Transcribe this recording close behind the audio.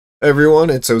Everyone,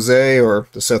 it's Jose, or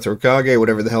the Seth Rokage,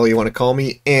 whatever the hell you want to call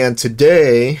me, and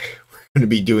today we're going to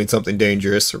be doing something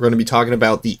dangerous. We're going to be talking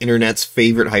about the internet's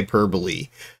favorite hyperbole,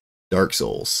 Dark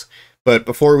Souls. But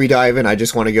before we dive in, I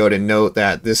just want to go ahead and note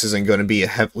that this isn't going to be a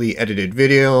heavily edited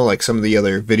video like some of the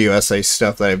other video essay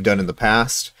stuff that I've done in the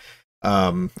past.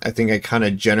 I think I kind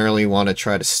of generally want to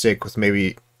try to stick with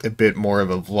maybe a bit more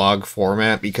of a vlog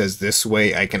format, because this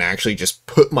way I can actually just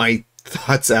put my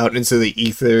thoughts out into the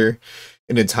ether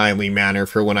in a timely manner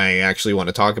for when I actually want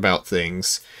to talk about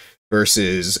things,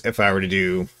 versus if I were to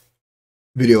do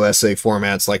video essay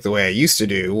formats like the way I used to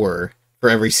do, where for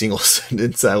every single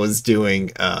sentence I was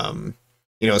doing,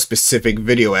 specific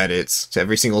video edits to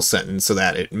every single sentence so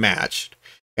that it matched.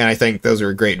 And I think those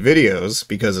are great videos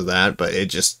because of that, but it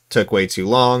just took way too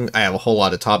long. I have a whole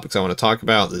lot of topics I want to talk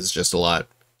about. This is just a lot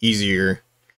easier,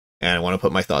 and I want to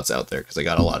put my thoughts out there because I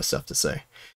got a lot of stuff to say.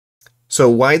 So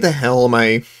why the hell am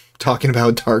I talking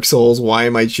about Dark Souls? Why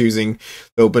am I choosing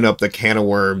to open up the can of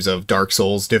worms of Dark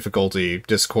Souls difficulty,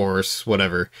 discourse,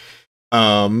 whatever?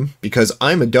 Because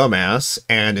I'm a dumbass,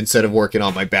 and instead of working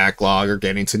on my backlog or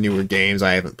getting to newer games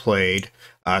I haven't played,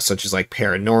 such as like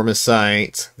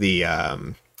Paranormasight,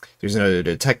 there's another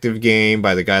detective game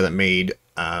by the guy that made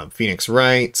Phoenix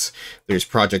Wright, there's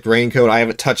Project Raincoat. I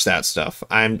haven't touched that stuff.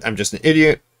 I'm just an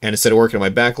idiot. And instead of working on my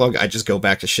backlog, I just go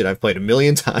back to shit I've played a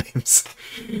million times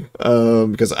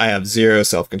because I have zero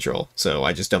self-control. So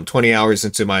I just dumped 20 hours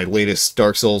into my latest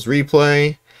Dark Souls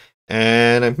replay,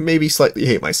 and I maybe slightly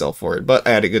hate myself for it, but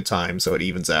I had a good time, so it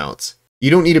evens out.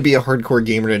 You don't need to be a hardcore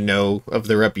gamer to know of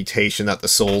the reputation that the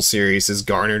Souls series has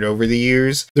garnered over the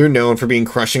years. They're known for being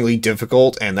crushingly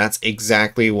difficult, and that's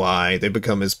exactly why they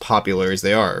become as popular as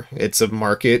they are. It's a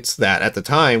market that at the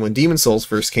time when Demon Souls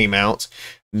first came out,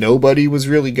 nobody was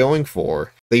really going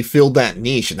for. They filled that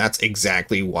niche, and that's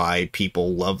exactly why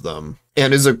people love them.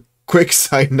 And as a quick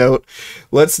side note,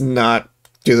 let's not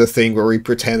do the thing where we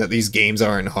pretend that these games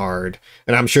aren't hard.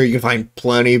 And I'm sure you can find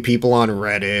plenty of people on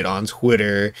Reddit, on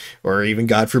Twitter, or even,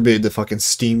 God forbid, the fucking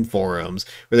Steam forums,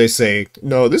 where they say,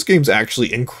 no, this game's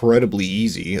actually incredibly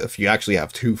easy if you actually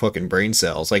have 2 fucking brain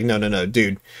cells. Like, no,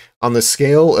 dude. On the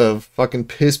scale of fucking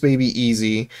piss baby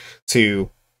easy to,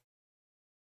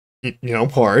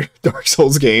 hard Dark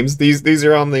Souls games, these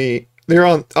are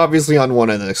obviously on one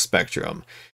end of the spectrum.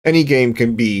 Any game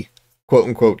can be quote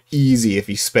unquote easy if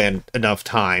you spend enough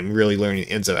time really learning the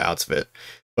ins and outs of it.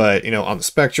 But, on the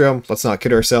spectrum, let's not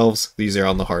kid ourselves, these are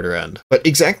on the harder end. But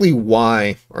exactly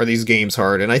why are these games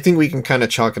hard? And I think we can kind of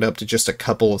chalk it up to just a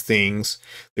couple of things.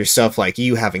 There's stuff like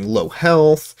you having low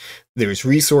health, there's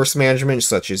resource management,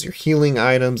 such as your healing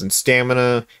items and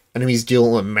stamina. Enemies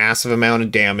deal a massive amount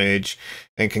of damage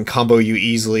and can combo you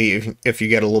easily if you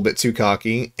get a little bit too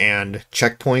cocky, and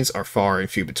checkpoints are far and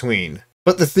few between.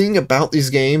 But the thing about these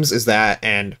games is that,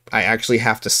 and I actually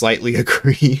have to slightly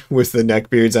agree with the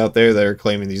neckbeards out there that are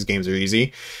claiming these games are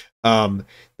easy,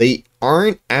 they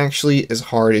aren't actually as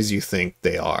hard as you think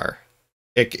they are.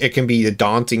 It can be a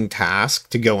daunting task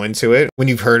to go into it when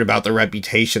you've heard about the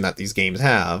reputation that these games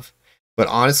have. But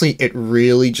honestly, it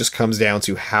really just comes down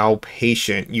to how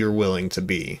patient you're willing to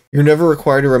be. You're never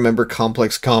required to remember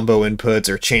complex combo inputs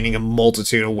or chaining a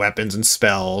multitude of weapons and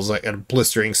spells at a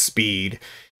blistering speed.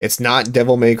 It's not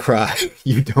Devil May Cry.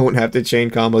 You don't have to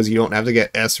chain combos. You don't have to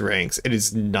get S ranks. It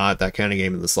is not that kind of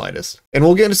game in the slightest. And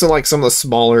we'll get into like some of the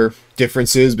smaller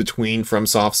differences between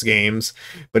FromSoft's games.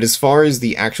 But as far as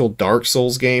the actual Dark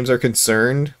Souls games are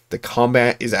concerned, the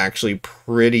combat is actually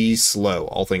pretty slow,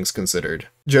 all things considered.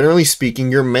 Generally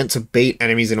speaking, you're meant to bait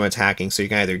enemies into attacking, so you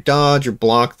can either dodge or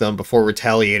block them before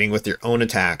retaliating with your own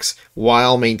attacks,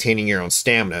 while maintaining your own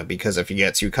stamina, because if you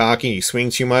get too cocky and you swing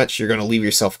too much, you're going to leave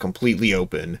yourself completely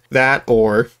open. That,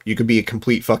 or you could be a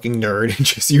complete fucking nerd and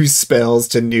just use spells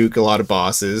to nuke a lot of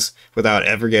bosses without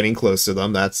ever getting close to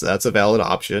them. That's a valid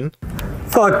option.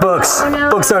 Fuck books. Oh,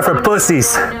 no. Books are for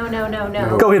pussies.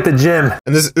 No. Go hit the gym.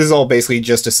 And this is all basically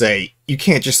just to say, you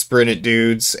can't just sprint at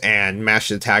dudes and mash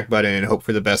the attack button and hope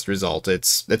for the best result.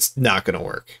 It's not going to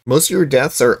work. Most of your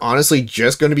deaths are honestly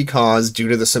just going to be caused due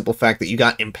to the simple fact that you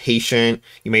got impatient,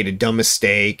 you made a dumb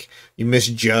mistake, you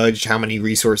misjudged how many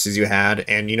resources you had,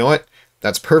 and you know what?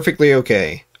 That's perfectly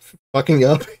okay. Fucking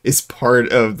up is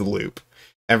part of the loop.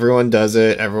 Everyone does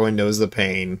it, everyone knows the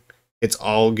pain. It's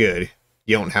all good.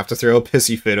 You don't have to throw a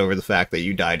pissy fit over the fact that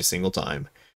you died a single time.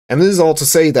 And this is all to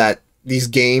say that these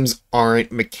games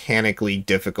aren't mechanically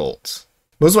difficult.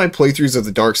 Most of my playthroughs of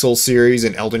the Dark Souls series,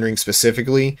 and Elden Ring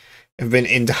specifically, have been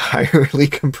entirely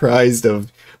comprised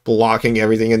of blocking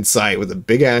everything in sight with a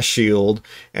big-ass shield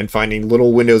and finding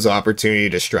little windows of opportunity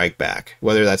to strike back.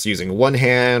 Whether that's using one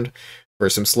hand, for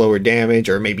some slower damage,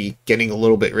 or maybe getting a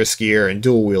little bit riskier and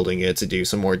dual wielding it to do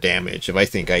some more damage if I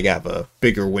think I have a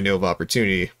bigger window of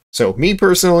opportunity. So me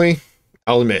personally,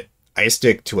 I'll admit, I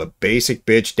stick to a basic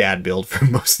bitch dad build for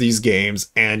most of these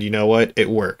games, and you know what? It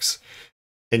works.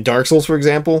 In Dark Souls, for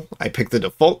example, I pick the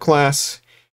default class,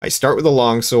 I start with a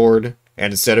longsword,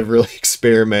 and instead of really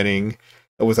experimenting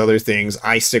with other things,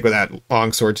 I stick with that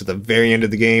longsword to the very end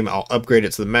of the game. I'll upgrade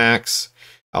it to the max,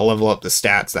 I'll level up the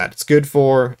stats that it's good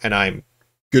for, and I'm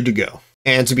good to go.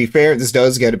 And to be fair, this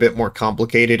does get a bit more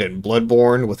complicated in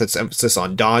Bloodborne with its emphasis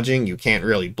on dodging. You can't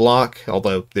really block,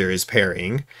 although there is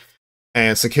parrying.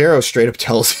 And Sekiro straight up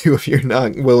tells you if you're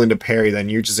not willing to parry, then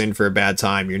you're just in for a bad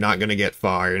time. You're not going to get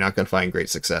far. You're not going to find great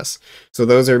success. So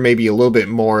those are maybe a little bit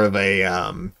more of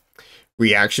a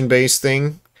reaction-based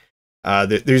thing.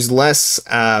 There's less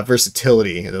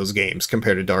versatility in those games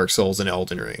compared to Dark Souls and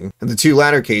Elden Ring. In the two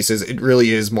latter cases, it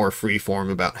really is more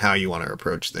freeform about how you want to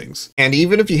approach things. And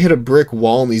even if you hit a brick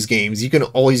wall in these games, you can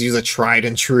always use a tried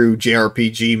and true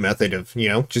JRPG method of,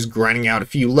 just grinding out a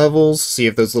few levels, see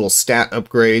if those little stat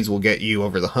upgrades will get you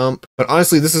over the hump. But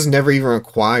honestly, this is never even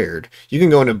required. You can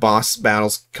go into boss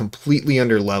battles completely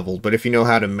underleveled, but if you know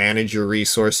how to manage your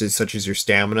resources, such as your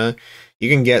stamina, you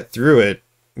can get through it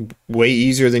way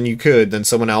easier than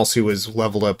someone else who was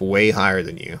leveled up way higher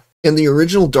than you. And the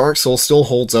original Dark Souls still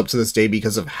holds up to this day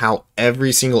because of how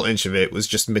every single inch of it was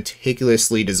just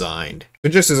meticulously designed.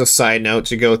 But just as a side note,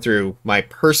 to go through my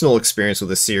personal experience with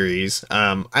the series,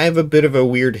 I have a bit of a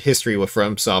weird history with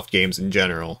FromSoft games in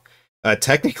general.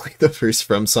 Technically, the first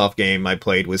FromSoft game I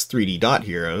played was 3D Dot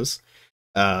Heroes.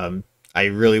 I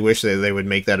really wish that they would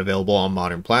make that available on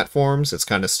modern platforms. It's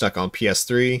kind of stuck on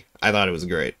PS3. I thought it was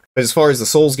great. But as far as the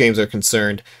Souls games are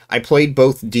concerned, I played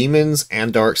both Demons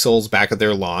and Dark Souls back at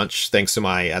their launch, thanks to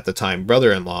my, at the time,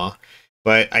 brother-in-law.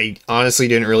 But I honestly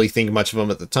didn't really think much of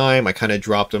them at the time. I kind of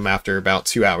dropped them after about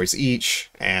 2 hours each,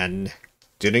 and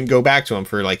didn't go back to them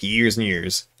for like years and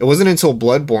years. It wasn't until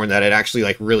Bloodborne that it actually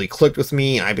really clicked with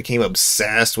me, and I became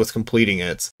obsessed with completing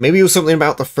it. Maybe it was something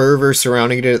about the fervor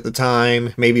surrounding it at the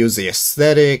time, maybe it was the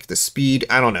aesthetic, the speed,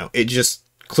 I don't know. It just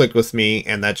clicked with me,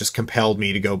 and that just compelled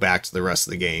me to go back to the rest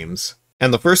of the games.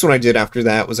 And the first one I did after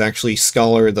that was actually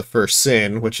Scholar of the First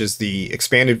Sin, which is the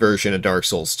expanded version of Dark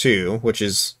Souls 2, which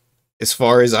is, as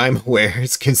far as I'm aware,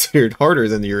 it's considered harder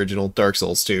than the original Dark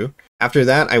Souls 2. After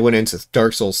that, I went into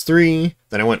Dark Souls 3,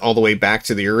 then I went all the way back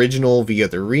to the original via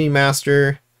the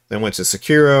remaster, then went to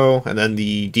Sekiro, and then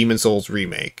the Demon Souls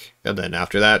remake, and then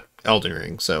after that, Elden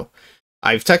Ring. So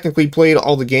I've technically played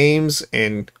all the games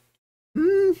in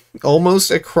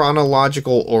almost a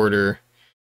chronological order,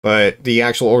 but the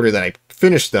actual order that I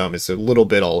finished them is a little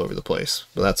bit all over the place,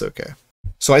 but that's okay.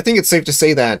 So I think it's safe to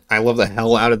say that I love the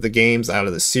hell out of the games, out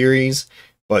of the series,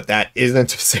 but that isn't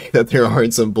to say that there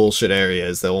aren't some bullshit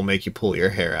areas that will make you pull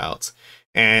your hair out.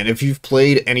 And if you've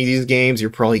played any of these games, you're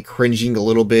probably cringing a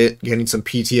little bit, getting some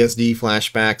PTSD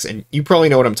flashbacks, and you probably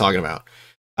know what I'm talking about.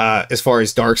 As far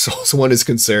as Dark Souls 1 is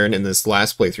concerned, in this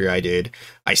last playthrough I did,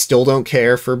 I still don't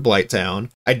care for Blighttown.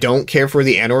 I don't care for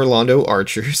the Anor Londo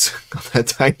archers on that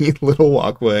tiny little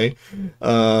walkway.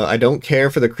 I don't care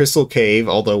for the Crystal Cave,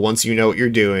 although once you know what you're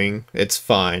doing, it's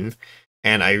fine.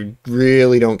 And I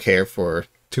really don't care for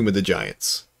Tomb of the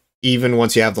Giants. Even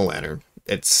once you have the lantern,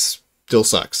 it still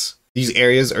sucks. These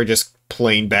areas are just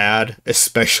plain bad,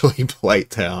 especially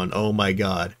Blighttown. Oh my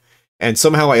god. And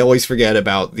somehow I always forget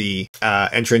about the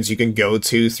entrance you can go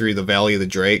to through the Valley of the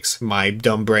Drakes. My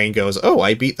dumb brain goes, oh,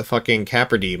 I beat the fucking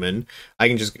Capra Demon. I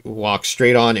can just walk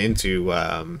straight on into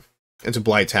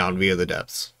Blighttown via the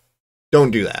depths. Don't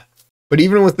do that. But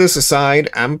even with this aside,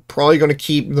 I'm probably going to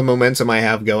keep the momentum I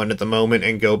have going at the moment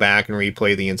and go back and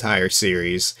replay the entire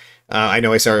series. I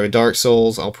know I started with Dark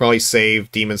Souls. I'll probably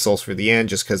save Demon Souls for the end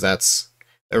just because that's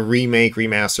a remake,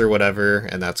 remaster, whatever,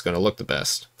 and that's going to look the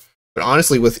best. But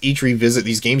honestly, with each revisit,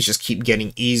 these games just keep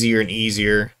getting easier and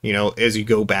easier, as you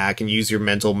go back and use your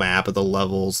mental map of the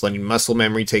levels, letting muscle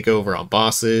memory take over on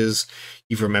bosses,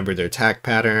 you've remembered their attack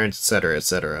patterns, etc.,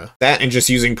 etc. That and just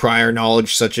using prior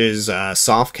knowledge such as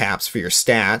soft caps for your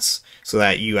stats, so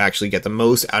that you actually get the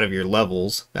most out of your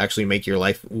levels, actually make your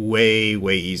life way,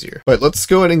 way easier. But let's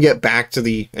go ahead and get back to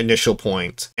the initial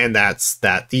point, and that's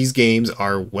that these games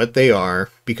are what they are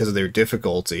because of their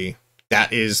difficulty.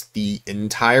 That is the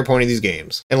entire point of these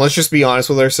games. And let's just be honest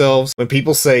with ourselves. When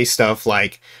people say stuff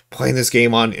like, playing this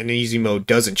game on an easy mode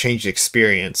doesn't change the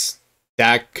experience,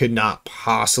 that could not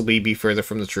possibly be further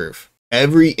from the truth.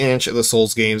 Every inch of the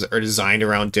Souls games are designed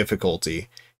around difficulty.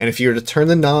 And if you were to turn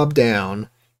the knob down,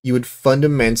 you would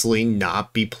fundamentally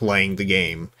not be playing the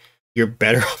game. You're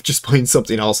better off just playing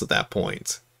something else at that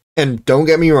point. And don't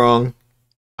get me wrong,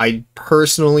 I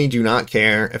personally do not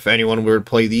care if anyone were to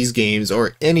play these games,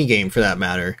 or any game for that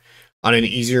matter, on an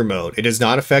easier mode. It does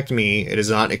not affect me. It does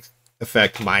not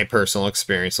affect my personal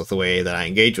experience with the way that I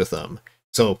engage with them.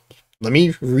 So let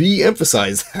me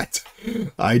re-emphasize that.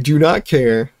 I do not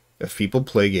care if people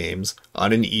play games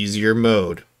on an easier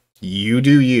mode. You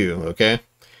do you, okay?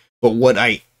 But what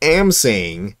I am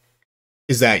saying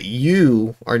is that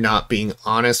you are not being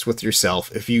honest with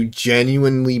yourself if you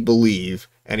genuinely believe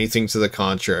anything to the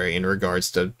contrary in regards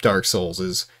to Dark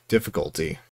Souls'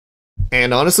 difficulty.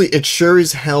 And honestly, it sure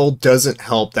as hell doesn't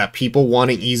help that people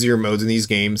wanting easier modes in these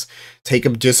games take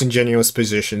up disingenuous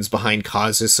positions behind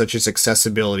causes such as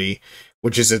accessibility,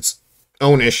 which is its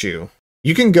own issue.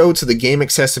 You can go to the Game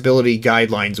Accessibility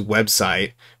Guidelines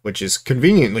website, which is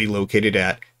conveniently located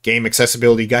at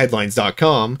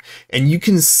gameaccessibilityguidelines.com, and you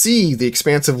can see the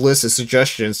expansive list of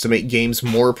suggestions to make games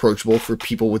more approachable for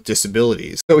people with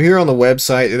disabilities. So here on the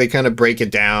website, they kind of break it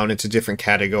down into different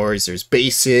categories. There's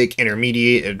basic,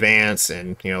 intermediate, advanced,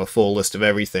 and a full list of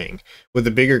everything. With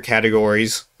the bigger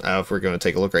categories, if we're going to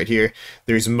take a look right here,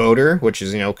 there's motor, which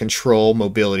is control,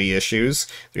 mobility issues.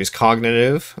 There's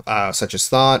cognitive, such as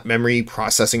thought, memory,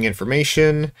 processing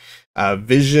information,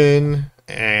 vision,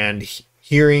 and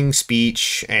hearing,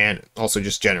 speech, and also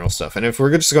just general stuff. And if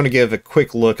we're just going to give a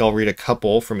quick look, I'll read a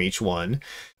couple from each one.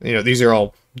 These are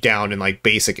all down in like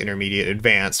basic, intermediate,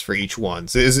 advanced for each one.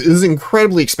 So it is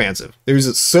incredibly expansive.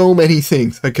 There's so many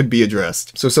things that could be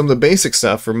addressed. So some of the basic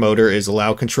stuff for motor is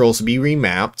allow controls to be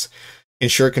remapped,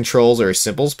 ensure controls are as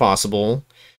simple as possible,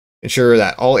 ensure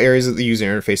that all areas of the user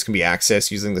interface can be accessed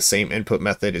using the same input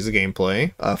method as the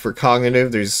gameplay. For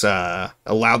cognitive, there's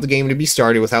allow the game to be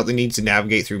started without the need to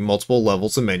navigate through multiple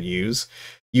levels of menus.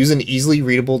 Use an easily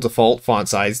readable default font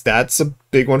size. That's a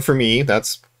big one for me.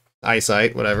 That's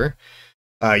eyesight, whatever.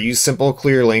 Use simple,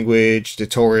 clear language,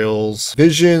 tutorials.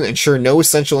 Vision, ensure no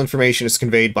essential information is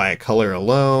conveyed by a color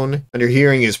alone. Under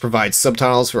hearing is provide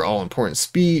subtitles for all important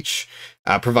speech.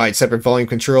 Provide separate volume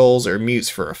controls or mutes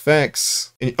for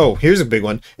effects. And, oh, here's a big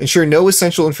one. Ensure no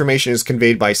essential information is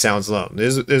conveyed by sounds alone.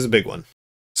 There's a big one.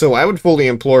 So I would fully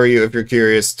implore you, if you're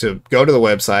curious, to go to the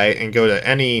website and go to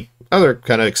any other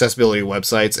kind of accessibility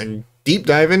websites and deep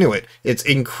dive into it. It's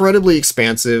incredibly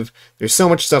expansive. There's so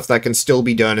much stuff that can still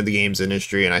be done in the games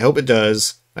industry, and I hope it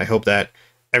does. I hope that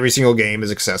every single game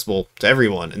is accessible to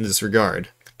everyone in this regard.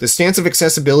 The stance of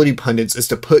accessibility pundits is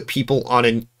to put people on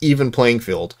an even playing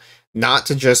field, not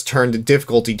to just turn the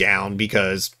difficulty down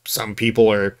because some people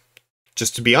are,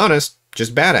 just to be honest,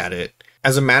 just bad at it.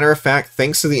 As a matter of fact,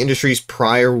 thanks to the industry's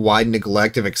prior wide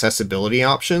neglect of accessibility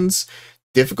options,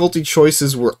 difficulty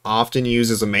choices were often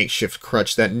used as a makeshift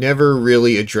crutch that never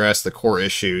really addressed the core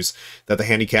issues that the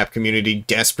handicapped community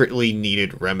desperately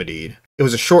needed remedied. It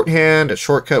was a shorthand, a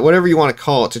shortcut, whatever you want to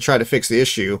call it, to try to fix the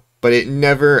issue, but it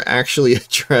never actually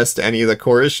addressed any of the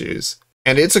core issues.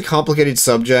 And it's a complicated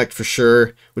subject for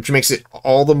sure, which makes it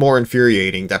all the more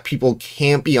infuriating that people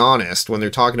can't be honest when they're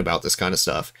talking about this kind of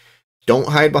stuff. Don't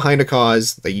hide behind a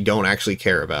cause that you don't actually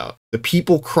care about. The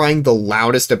people crying the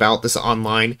loudest about this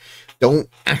online don't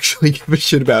actually give a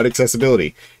shit about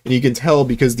accessibility. And you can tell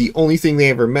because the only thing they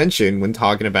ever mention when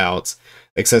talking about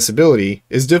accessibility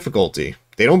is difficulty.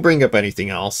 They don't bring up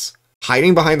anything else.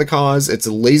 Hiding behind the cause, it's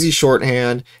a lazy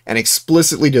shorthand and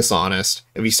explicitly dishonest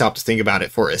if you stop to think about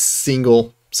it for a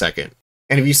single second.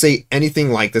 And if you say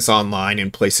anything like this online in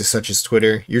places such as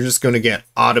Twitter, you're just going to get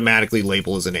automatically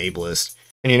labeled as an ableist.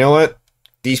 And you know what?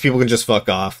 These people can just fuck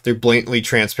off. They're blatantly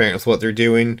transparent with what they're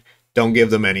doing. Don't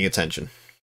give them any attention.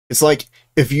 It's like,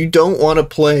 if you don't want to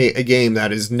play a game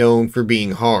that is known for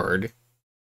being hard,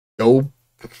 go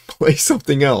play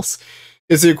something else.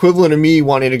 It's the equivalent of me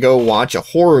wanting to go watch a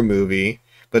horror movie,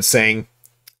 but saying,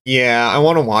 yeah, I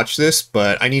want to watch this,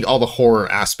 but I need all the horror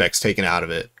aspects taken out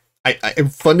of it. I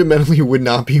fundamentally would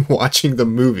not be watching the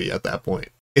movie at that point.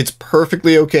 It's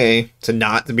perfectly okay to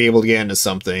not to be able to get into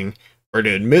something, or to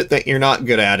admit that you're not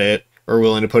good at it, or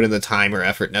willing to put in the time or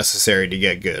effort necessary to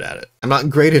get good at it. I'm not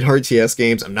great at RTS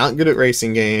games, I'm not good at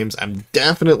racing games, I'm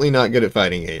definitely not good at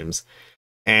fighting games.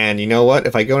 And you know what?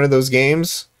 If I go into those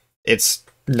games, it's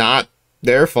not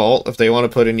their fault. If they want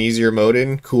to put an easier mode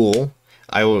in, cool.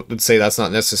 I would say that's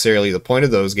not necessarily the point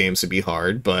of those games to be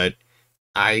hard, but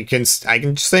I can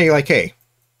just say like, hey,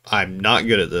 I'm not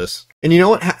good at this. And you know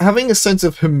what? Having a sense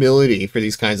of humility for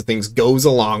these kinds of things goes a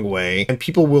long way, and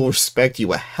people will respect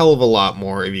you a hell of a lot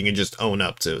more if you can just own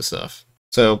up to stuff.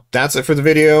 So that's it for the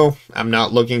video. I'm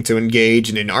not looking to engage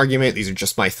in an argument. These are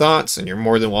just my thoughts, and you're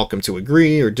more than welcome to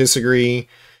agree or disagree.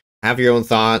 Have your own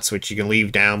thoughts, which you can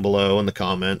leave down below in the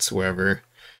comments, wherever.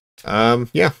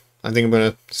 Yeah, I think I'm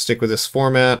going to stick with this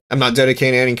format. I'm not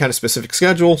dedicating any kind of specific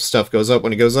schedule. Stuff goes up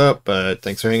when it goes up, but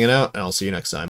thanks for hanging out, and I'll see you next time.